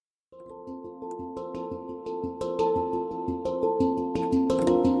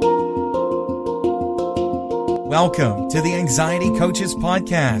Welcome to the Anxiety Coaches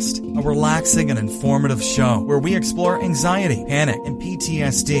Podcast, a relaxing and informative show where we explore anxiety, panic, and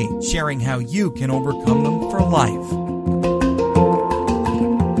PTSD, sharing how you can overcome them for life.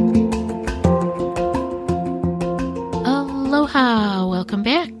 Aloha! Welcome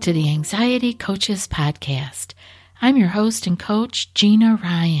back to the Anxiety Coaches Podcast. I'm your host and coach, Gina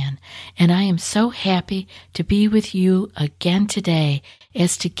Ryan, and I am so happy to be with you again today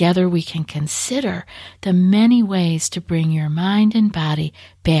as together we can consider the many ways to bring your mind and body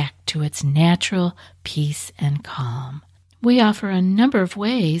back to its natural peace and calm. We offer a number of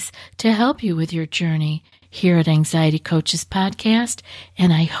ways to help you with your journey here at Anxiety Coaches Podcast,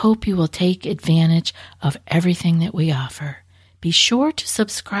 and I hope you will take advantage of everything that we offer. Be sure to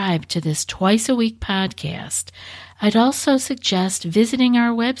subscribe to this twice-a-week podcast. I'd also suggest visiting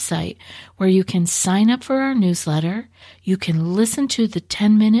our website where you can sign up for our newsletter, you can listen to the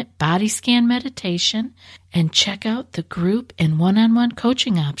 10-minute body scan meditation, and check out the group and one-on-one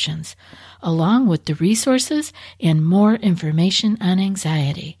coaching options, along with the resources and more information on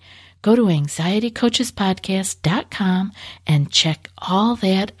anxiety. Go to anxietycoachespodcast.com and check all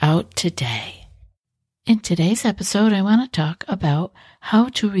that out today. In today's episode, I want to talk about how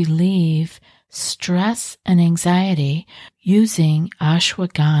to relieve stress and anxiety using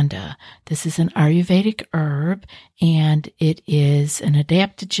ashwaganda. This is an Ayurvedic herb, and it is an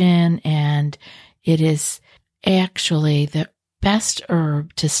adaptogen, and it is actually the best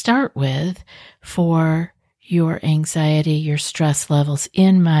herb to start with for your anxiety, your stress levels,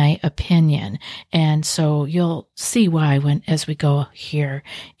 in my opinion. And so you'll see why as we go here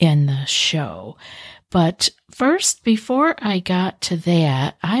in the show. But first, before I got to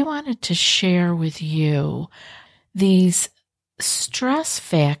that, I wanted to share with you these stress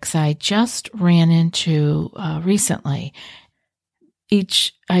facts I just ran into recently.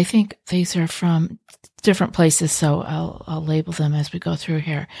 I think these are from different places, so I'll label them as we go through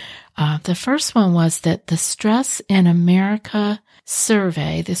here. The first one was that the Stress in America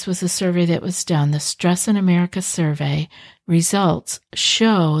survey, this was a survey that was done, the Stress in America survey results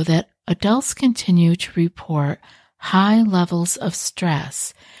show that adults continue to report high levels of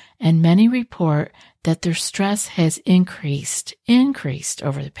stress, and many report that their stress has increased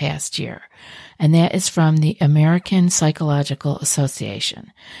over the past year. And that is from the American Psychological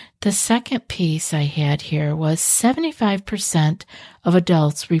Association. The second piece I had here was 75% of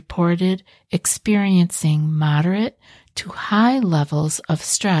adults reported experiencing moderate to high levels of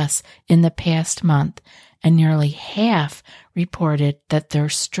stress in the past month, and nearly half reported that their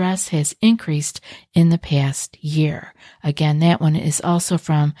stress has increased in the past year. Again, that one is also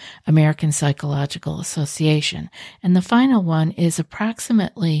from American Psychological Association. And the final one is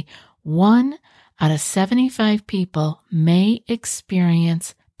approximately 1 out of 75 people may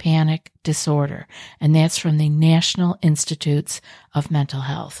experience panic disorder, and that's from the National Institutes of Mental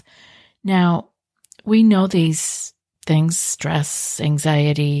Health. Now, we know these things: stress,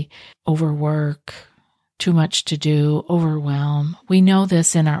 anxiety, overwork, too much to do, overwhelm. We know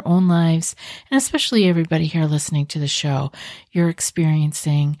this in our own lives, and especially everybody here listening to the show, you're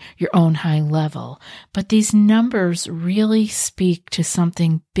experiencing your own high level. But these numbers really speak to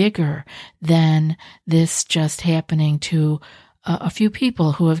something bigger than this just happening to a few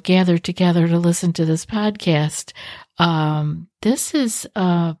people who have gathered together to listen to this podcast. This is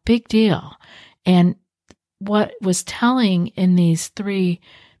a big deal. And what was telling in these three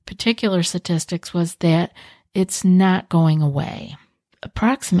particular statistics was that it's not going away.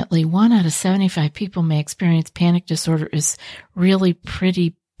 Approximately 1 out of 75 people may experience panic disorder is really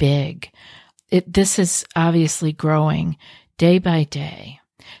pretty big. This is obviously growing day by day.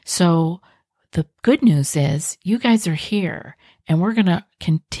 So the good news is you guys are here, and we're going to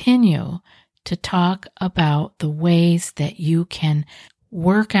continue to talk about the ways that you can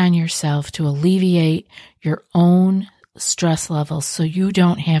work on yourself to alleviate your own stress levels so you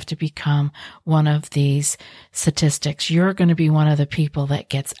don't have to become one of these statistics. You're going to be one of the people that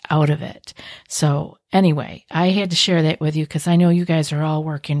gets out of it. So anyway, I had to share that with you because I know you guys are all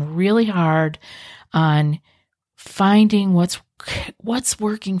working really hard on finding what's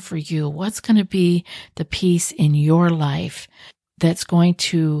working for you, what's going to be the piece in your life that's going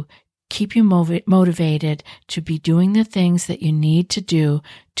to keep you motivated to be doing the things that you need to do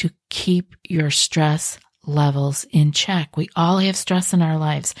to keep your stress levels in check. We all have stress in our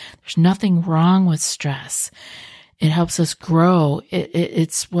lives. There's nothing wrong with stress. It helps us grow.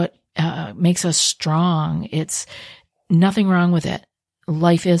 It's what makes us strong. It's nothing wrong with it.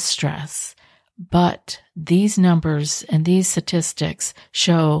 Life is stress. But these numbers and these statistics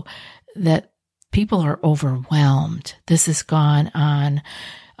show that people are overwhelmed. This has gone on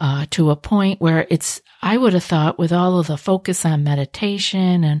to a point where I would have thought with all of the focus on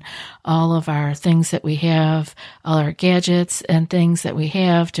meditation and all of our things that we have, all our gadgets and things that we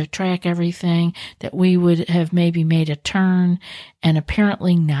have to track everything, that we would have maybe made a turn, and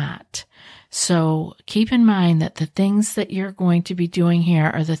apparently not. So keep in mind that the things that you're going to be doing here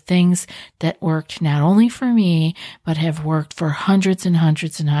are the things that worked not only for me, but have worked for hundreds and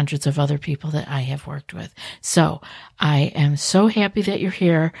hundreds and hundreds of other people that I have worked with. So I am so happy that you're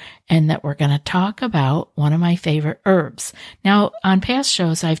here and that we're going to talk about one of my favorite herbs. Now, on past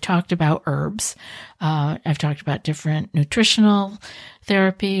shows, I've talked about herbs. I've talked about different nutritional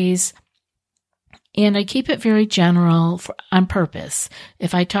therapies. And I keep it very general on purpose.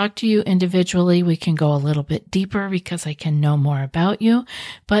 If I talk to you individually, we can go a little bit deeper because I can know more about you.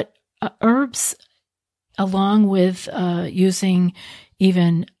 But herbs, along with using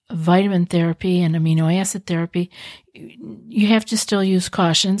even vitamin therapy and amino acid therapy, you have to still use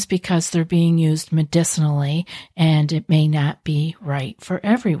cautions because they're being used medicinally and it may not be right for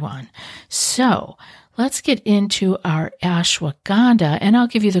everyone. So let's get into our ashwagandha, and I'll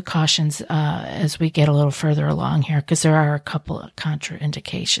give you the cautions as we get a little further along here because there are a couple of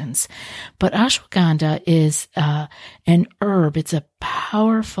contraindications. But ashwagandha is an herb. It's a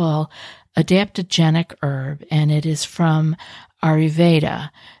powerful adaptogenic herb, and it is from Ayurveda.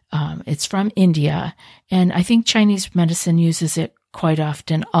 It's from India, and I think Chinese medicine uses it quite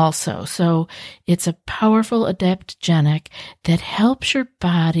often also. So it's a powerful adaptogenic that helps your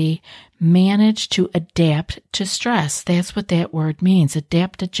body manage to adapt to stress. That's what that word means,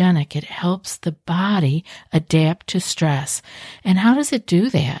 adaptogenic. It helps the body adapt to stress. And how does it do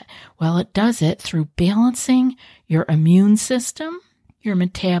that? Well, it does it through balancing your immune system, your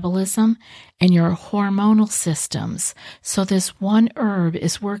metabolism, and your hormonal systems. So this one herb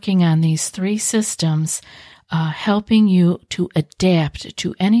is working on these three systems, helping you to adapt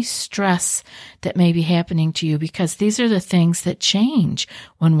to any stress that may be happening to you, because these are the things that change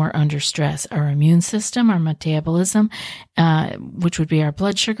when we're under stress. Our immune system, our metabolism, which would be our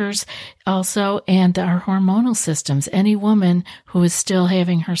blood sugars also, and our hormonal systems. Any woman who is still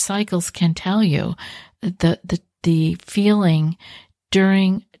having her cycles can tell you the feeling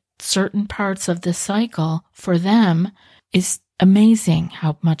during certain parts of the cycle for them is amazing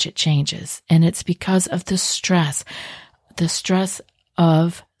how much it changes. And it's because of the stress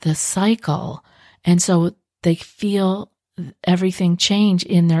of the cycle. And so they feel everything change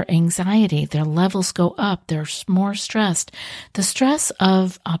in their anxiety. Their levels go up. They're more stressed. The stress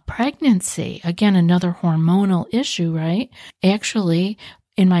of a pregnancy, again, another hormonal issue, right? Actually,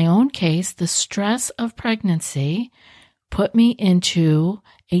 in my own case, the stress of pregnancy put me into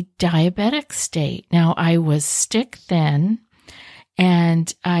a diabetic state. Now, I was stick thin,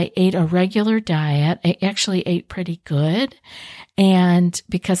 and I ate a regular diet. I actually ate pretty good. And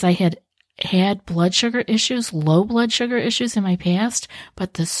because I had blood sugar issues, low blood sugar issues in my past,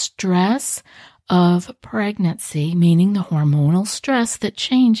 but the stress of pregnancy, meaning the hormonal stress that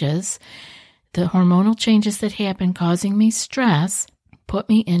changes, the hormonal changes that happen causing me stress, put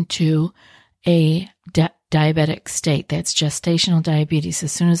me into a diabetic state. That's gestational diabetes.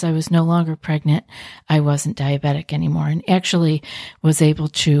 As soon as I was no longer pregnant, I wasn't diabetic anymore, and actually was able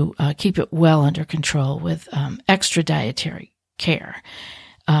to keep it well under control with extra dietary care.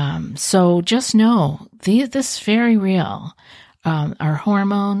 So just know this is very real. Our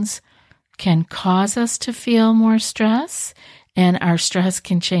hormones can cause us to feel more stress, and our stress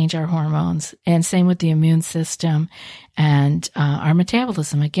can change our hormones. And same with the immune system and our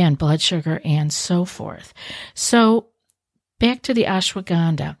metabolism, again, blood sugar and so forth. So back to the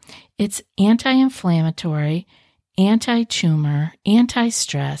ashwagandha. It's anti-inflammatory, anti-tumor,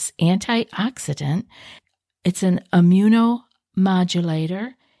 anti-stress, antioxidant. It's an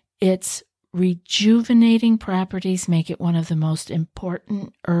immunomodulator. Its rejuvenating properties make it one of the most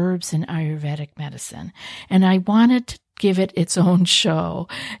important herbs in Ayurvedic medicine. And I wanted to give it its own show.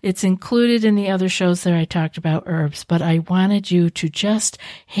 It's included in the other shows that I talked about herbs, but I wanted you to just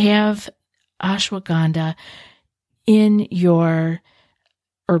have ashwagandha in your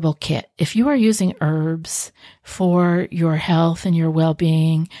herbal kit. If you are using herbs for your health and your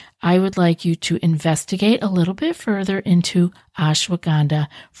well-being, I would like you to investigate a little bit further into ashwagandha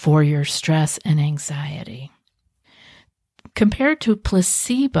for your stress and anxiety. Compared to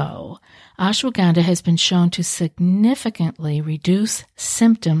placebo, ashwagandha has been shown to significantly reduce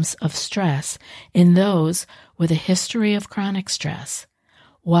symptoms of stress in those with a history of chronic stress.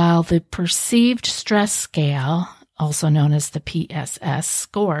 While the perceived stress scale, also known as the PSS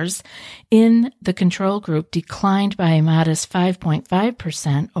scores, in the control group declined by a modest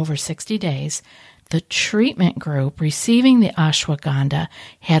 5.5% over 60 days, the treatment group receiving the ashwagandha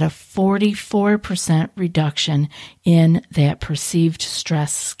had a 44% reduction in that perceived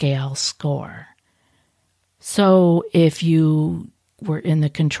stress scale score. So if you were in the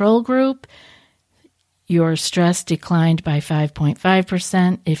control group, your stress declined by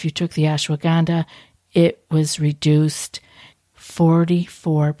 5.5%. If you took the ashwagandha, it was reduced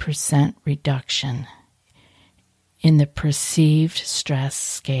 44% reduction in the perceived stress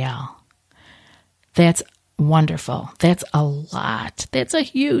scale. That's wonderful. That's a lot. That's a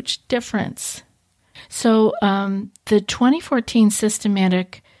huge difference. So the 2014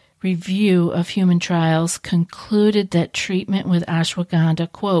 systematic review of human trials concluded that treatment with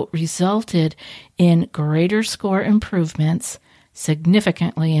ashwagandha, quote, resulted in greater score improvements,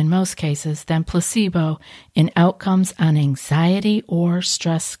 significantly in most cases, than placebo in outcomes on anxiety or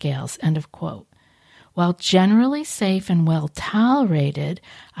stress scales, end of quote. While generally safe and well tolerated,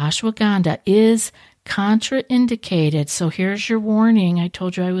 ashwagandha is contraindicated. So here's your warning I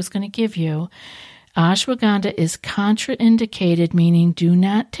told you I was going to give you. Ashwagandha is contraindicated, meaning do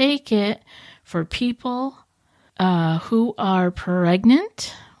not take it for people who are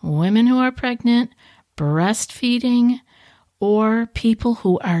pregnant, women who are pregnant, breastfeeding, or people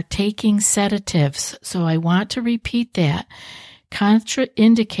who are taking sedatives. So I want to repeat that.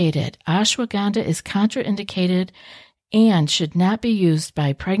 Contraindicated. Ashwagandha is contraindicated and should not be used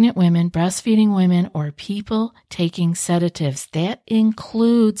by pregnant women, breastfeeding women, or people taking sedatives. That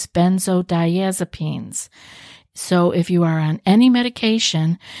includes benzodiazepines. So if you are on any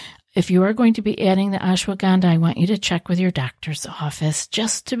medication, if you are going to be adding the ashwagandha, I want you to check with your doctor's office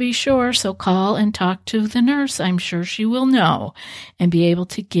just to be sure. So call and talk to the nurse. I'm sure she will know and be able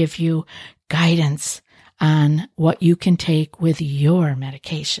to give you guidance on what you can take with your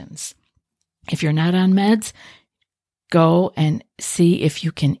medications. If you're not on meds, go and see if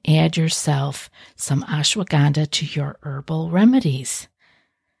you can add yourself some ashwagandha to your herbal remedies.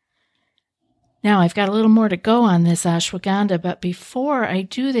 Now, I've got a little more to go on this ashwagandha, but before I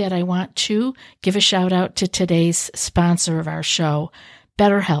do that, I want to give a shout out to today's sponsor of our show,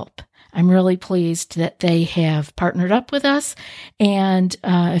 BetterHelp. I'm really pleased that they have partnered up with us, and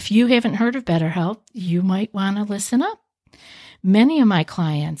if you haven't heard of BetterHelp, you might want to listen up. Many of my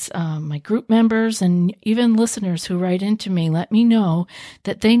clients, my group members, and even listeners who write into me let me know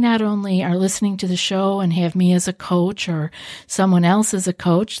that they not only are listening to the show and have me as a coach or someone else as a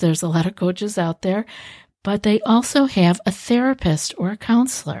coach, there's a lot of coaches out there, but they also have a therapist or a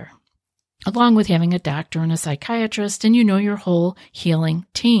counselor, along with having a doctor and a psychiatrist and your whole healing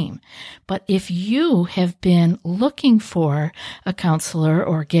team. But if you have been looking for a counselor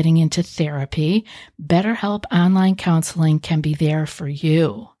or getting into therapy, BetterHelp Online Counseling can be there for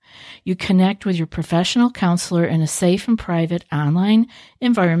you. You connect with your professional counselor in a safe and private online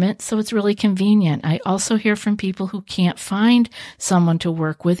environment, so it's really convenient. I also hear from people who can't find someone to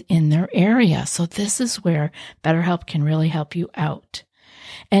work with in their area, so this is where BetterHelp can really help you out.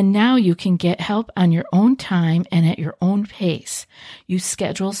 And now you can get help on your own time and at your own pace. You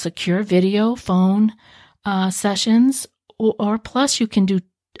schedule secure video, phone sessions, or plus you can do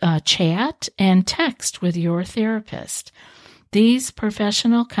chat and text with your therapist. These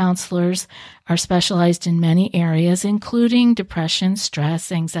professional counselors are specialized in many areas, including depression,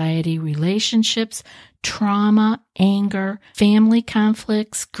 stress, anxiety, relationships, trauma, anger, family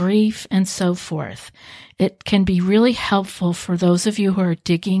conflicts, grief, and so forth. It can be really helpful for those of you who are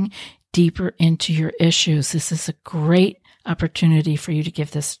digging deeper into your issues. This is a great opportunity for you to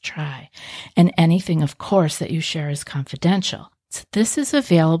give this a try. And anything, of course, that you share is confidential. So this is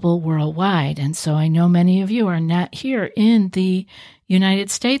available worldwide, and so I know many of you are not here in the United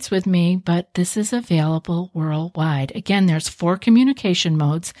States with me, but this is available worldwide. Again, there's 4 communication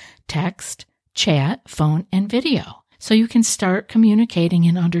modes: text, chat, phone, and video. So you can start communicating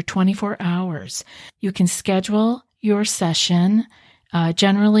in under 24 hours. You can schedule your session.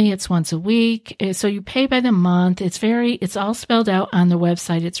 Generally, it's once a week. So you pay by the month. It's all spelled out on the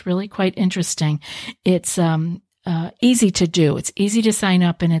website. It's really quite interesting. It's easy to do. It's easy to sign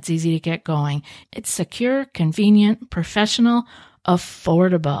up and it's easy to get going. It's secure, convenient, professional,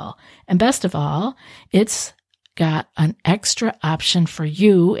 affordable. And best of all, it's got an extra option for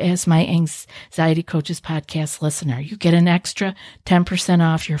you as my Anxiety Coaches podcast listener. You get an extra 10%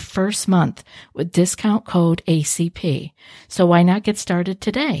 off your first month with discount code ACP. So why not get started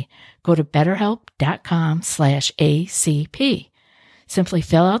today? Go to betterhelp.com/ACP. Simply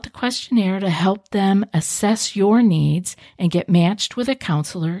fill out the questionnaire to help them assess your needs and get matched with a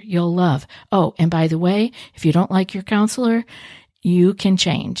counselor you'll love. Oh, and by the way, if you don't like your counselor, you can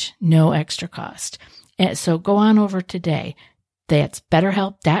change. No extra cost. And so go on over today. That's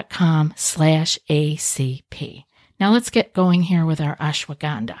betterhelp.com/ACP. Now let's get going here with our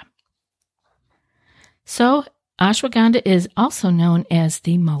ashwagandha. So ashwagandha is also known as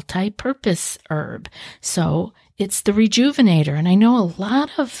the multi-purpose herb. So it's the rejuvenator. And I know a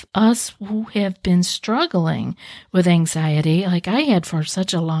lot of us who have been struggling with anxiety, like I had for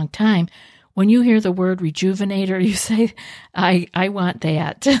such a long time, when you hear the word rejuvenator, you say, I want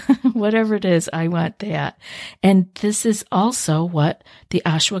that. Whatever it is, I want that. And this is also what the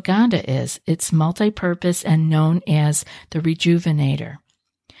ashwagandha is. It's multi-purpose and known as the rejuvenator.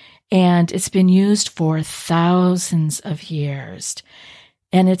 And it's been used for thousands of years.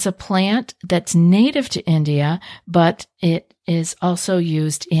 And it's a plant that's native to India, but it is also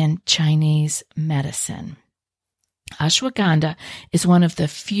used in Chinese medicine. Ashwagandha is one of the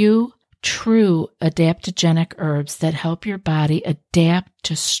few true adaptogenic herbs that help your body adapt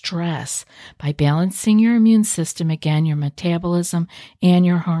to stress by balancing your immune system, again, your metabolism and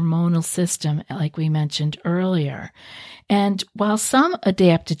your hormonal system, like we mentioned earlier. And while some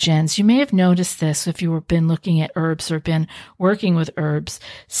adaptogens, you may have noticed this if you've been looking at herbs or been working with herbs,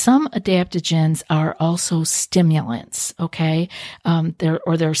 some adaptogens are also stimulants, okay?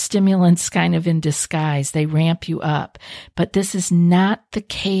 They're stimulants kind of in disguise. They ramp you up. But this is not the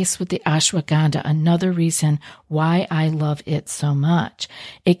case with the ashwagandha, another reason why I love it so much.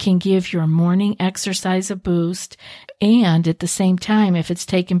 It can give your morning exercise a boost, and at the same time, if it's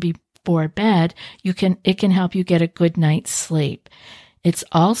taken before bed, it can help you get a good night's sleep. It's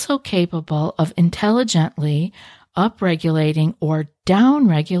also capable of intelligently upregulating or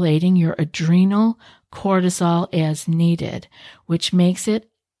downregulating your adrenal cortisol as needed, which makes it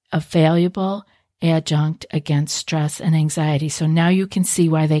a valuable adjunct against stress and anxiety. So now you can see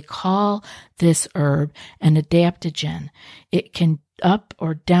why they call this herb an adaptogen. It can up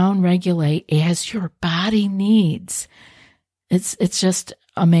or down regulate as your body needs. It's just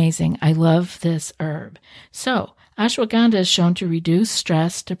amazing. I love this herb. So ashwagandha is shown to reduce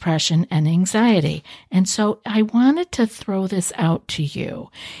stress, depression, and anxiety. And so I wanted to throw this out to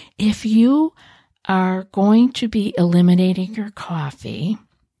you. If you are going to be eliminating your coffee,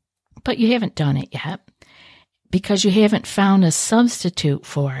 but you haven't done it yet because you haven't found a substitute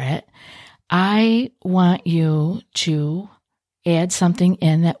for it, I want you to add something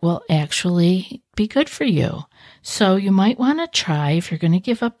in that will actually be good for you. So you might want to try, if you're going to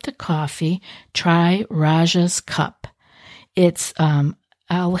give up the coffee, try Raja's Cup. It's,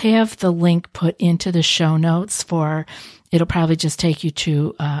 I'll have the link put into the show notes it'll probably just take you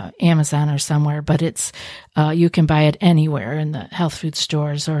to Amazon or somewhere, but it's, you can buy it anywhere in the health food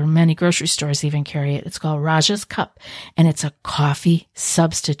stores, or many grocery stores even carry it. It's called Raja's Cup, and it's a coffee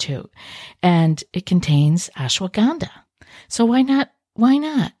substitute, and it contains ashwagandha. So why not? Why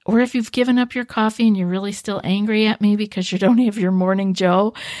not? Or if you've given up your coffee and you're really still angry at me because you don't have your morning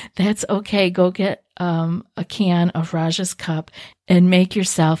Joe, that's okay. Go get a can of Raja's Cup and make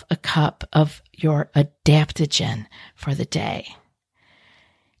yourself a cup of your adaptogen for the day.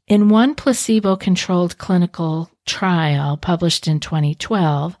 In one placebo-controlled clinical trial published in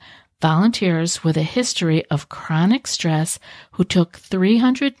 2012, volunteers with a history of chronic stress who took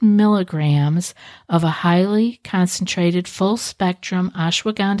 300 milligrams of a highly concentrated full-spectrum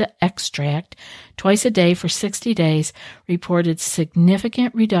ashwagandha extract twice a day for 60 days reported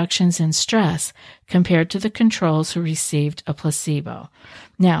significant reductions in stress compared to the controls who received a placebo.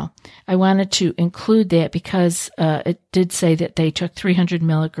 Now, I wanted to include that because it did say that they took 300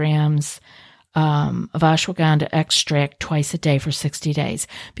 milligrams of ashwagandha extract twice a day for 60 days,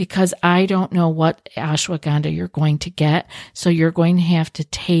 because I don't know what ashwagandha you're going to get. So you're going to have to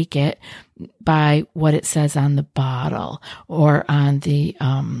take it by what it says on the bottle or on the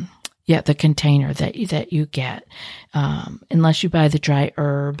container that you get. Unless you buy the dry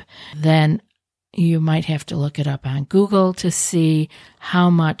herb, then you might have to look it up on Google to see how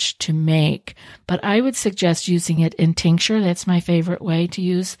much to make. But I would suggest using it in tincture. That's my favorite way to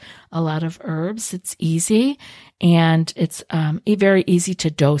use a lot of herbs. It's easy, and it's very easy to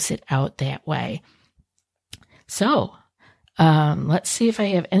dose it out that way. So let's see if I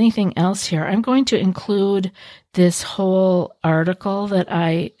have anything else here. I'm going to include this whole article that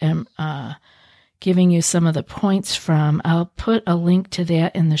I am giving you some of the points from. I'll put a link to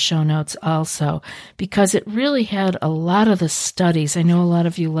that in the show notes also, because it really had a lot of the studies. I know a lot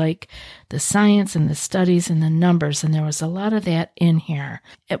of you like the science and the studies and the numbers, and there was a lot of that in here.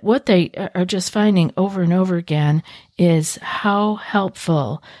 What they are just finding over and over again is how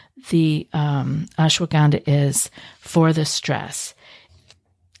helpful the ashwagandha is for the stress.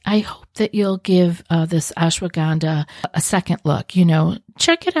 I hope that you'll give this ashwagandha a second look.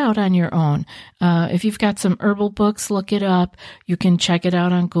 Check it out on your own. If you've got some herbal books, look it up. You can check it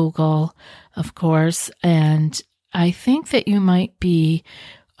out on Google, of course. And I think that you might be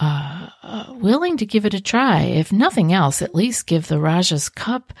willing to give it a try. If nothing else, at least give the Raja's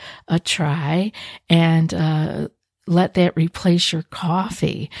Cup a try and let that replace your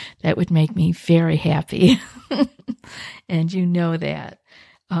coffee. That would make me very happy. And you know that.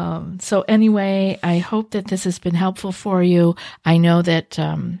 So anyway, I hope that this has been helpful for you. I know that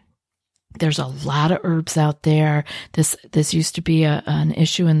there's a lot of herbs out there. This used to be an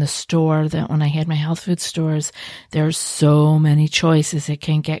issue in the store, that when I had my health food stores, there's so many choices, it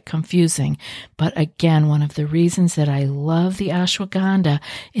can get confusing. But again, one of the reasons that I love the ashwagandha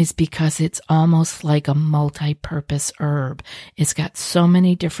is because it's almost like a multi-purpose herb. It's got so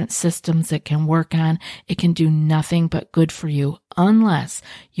many different systems it can work on. It can do nothing but good for you, unless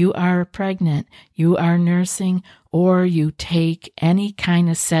you are pregnant, you are nursing, or you take any kind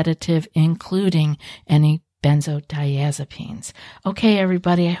of sedative, including any benzodiazepines. Okay,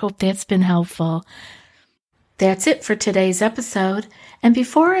 everybody, I hope that's been helpful. That's it for today's episode. And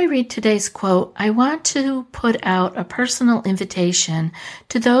before I read today's quote, I want to put out a personal invitation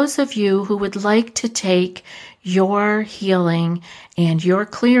to those of you who would like to take your healing and your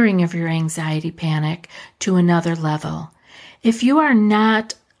clearing of your anxiety panic to another level. If you are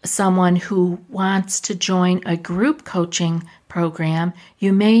not someone who wants to join a group coaching program,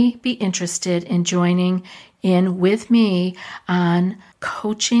 you may be interested in joining in with me on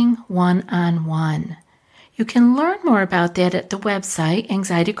coaching one-on-one. You can learn more about that at the website,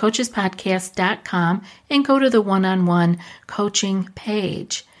 anxietycoachespodcast.com, and go to the one-on-one coaching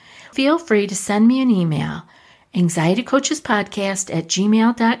page. Feel free to send me an email,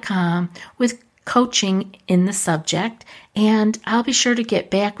 anxietycoachespodcast@gmail.com, with coaching in the subject, and I'll be sure to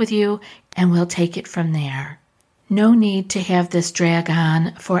get back with you and we'll take it from there. No need to have this drag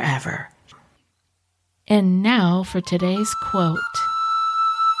on forever. And now for today's quote.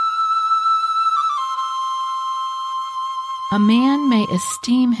 A man may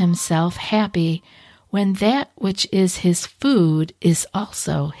esteem himself happy when that which is his food is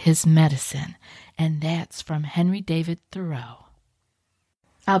also his medicine. And that's from Henry David Thoreau.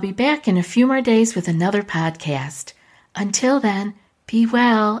 I'll be back in a few more days with another podcast. Until then, be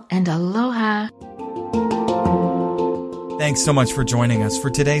well and aloha. Thanks so much for joining us for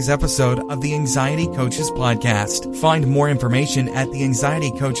today's episode of the Anxiety Coaches Podcast. Find more information at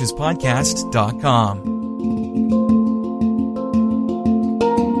theanxietycoachespodcast.com.